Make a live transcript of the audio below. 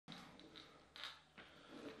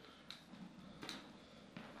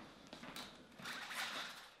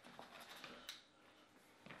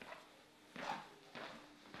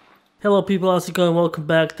Hello people, how's it going? Welcome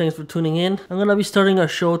back. Thanks for tuning in. I'm gonna be starting a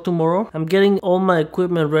show tomorrow. I'm getting all my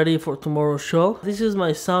equipment ready for tomorrow's show. This is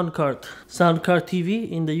my Soundcart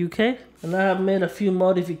TV in the UK, and I have made a few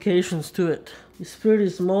modifications to it. It's pretty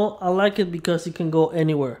small. I like it because it can go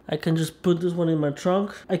anywhere. I can just put this one in my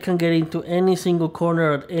trunk. I can get into any single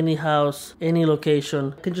corner at any house, any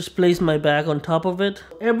location. I can just place my bag on top of it.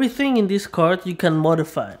 Everything in this cart you can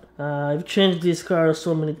modify. I've changed this car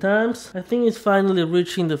so many times. I think it's finally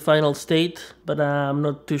reaching the final state, but I'm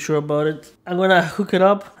not too sure about it. I'm gonna hook it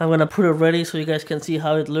up. I'm gonna put it ready so you guys can see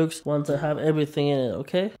how it looks once I have everything in it,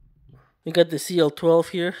 okay? We got the CL12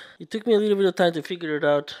 here. It took me a little bit of time to figure it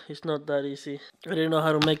out. It's not that easy. I didn't know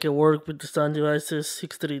how to make it work with the sound devices,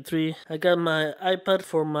 633. I got my iPad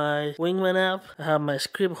for my Wingman app. I have my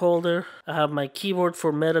script holder. I have my keyboard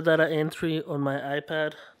for metadata entry on my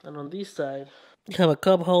iPad. And on this side, we have a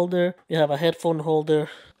cup holder, we have a headphone holder,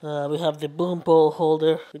 we have the boom pole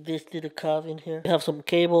holder with this little cup in here. We have some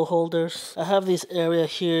cable holders. I have this area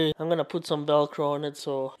here. I'm gonna put some Velcro on it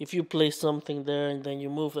so if you place something there and then you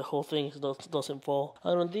move the whole thing, it doesn't fall.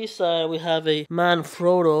 And on this side we have a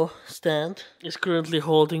Manfrotto stand. It's currently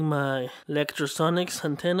holding my Lectrosonics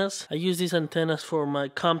antennas. I use these antennas for my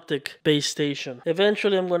Comtech base station.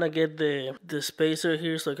 Eventually I'm gonna get the spacer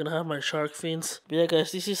here so I can have my shark fins. But yeah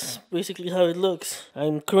guys, this is basically how it looks.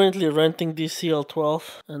 I'm currently renting this CL12.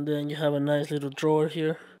 And then you have a nice little drawer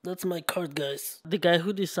here. That's my cart, guys. The guy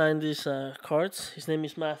who designed these carts, his name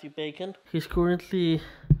is Matthew Bacon. He's currently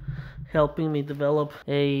helping me develop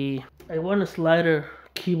I want a slider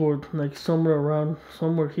keyboard like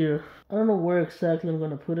somewhere here. I don't know where exactly I'm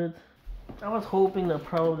gonna put it. I was hoping that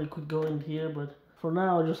probably could go in here, but for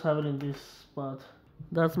now I'll just have it in this spot.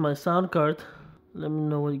 That's my sound card. Let me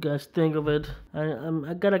know what you guys think of it.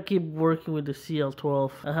 I gotta keep working with the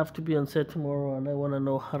CL12. I have to be on set tomorrow and I wanna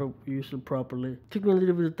know how to use it properly. It took me a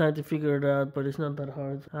little bit of time to figure it out, but it's not that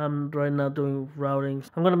hard. I'm right now doing routings.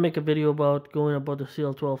 I'm gonna make a video about the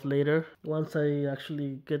CL12 later, once I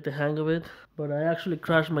actually get the hang of it. But I actually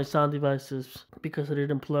crashed my sound devices because I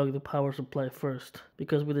didn't plug the power supply first.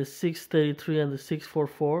 Because with the 633 and the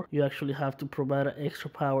 644, you actually have to provide an extra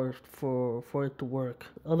power for it to work.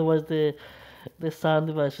 Otherwise the sound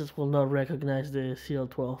devices will not recognize the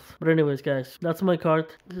CL12. But anyways guys, that's my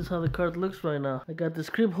cart. This is how the cart looks right now. I got the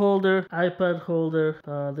script holder, iPad holder,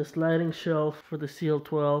 the sliding shelf for the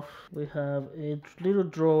CL12. We have a little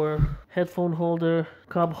drawer, headphone holder,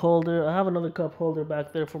 cup holder. I have another cup holder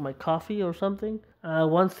back there for my coffee or something.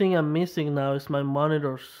 One thing I'm missing now is my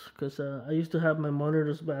monitors, because I used to have my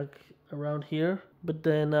monitors back around here, but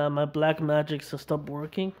then my Blackmagics stopped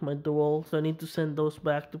working, my dual, so I need to send those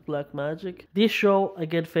back to Blackmagic. This show I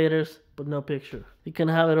get faders but no picture. You can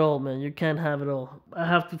have it all, man. You can't have it all. I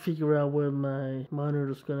have to figure out where my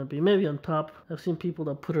monitor is gonna be. Maybe on top. I've seen people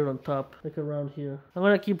that put it on top, like around here. I'm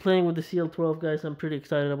gonna keep playing with the CL12, guys. I'm pretty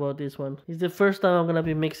excited about this one. It's the first time I'm gonna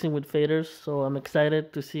be mixing with faders, so I'm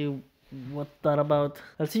excited to see what that about.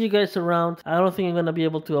 I'll see you guys around. I don't think I'm gonna be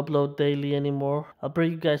able to upload daily anymore. I'll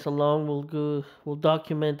bring you guys along. We'll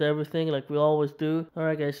document everything like we always do.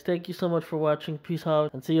 Alright guys, thank you so much for watching. Peace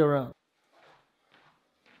out and see you around.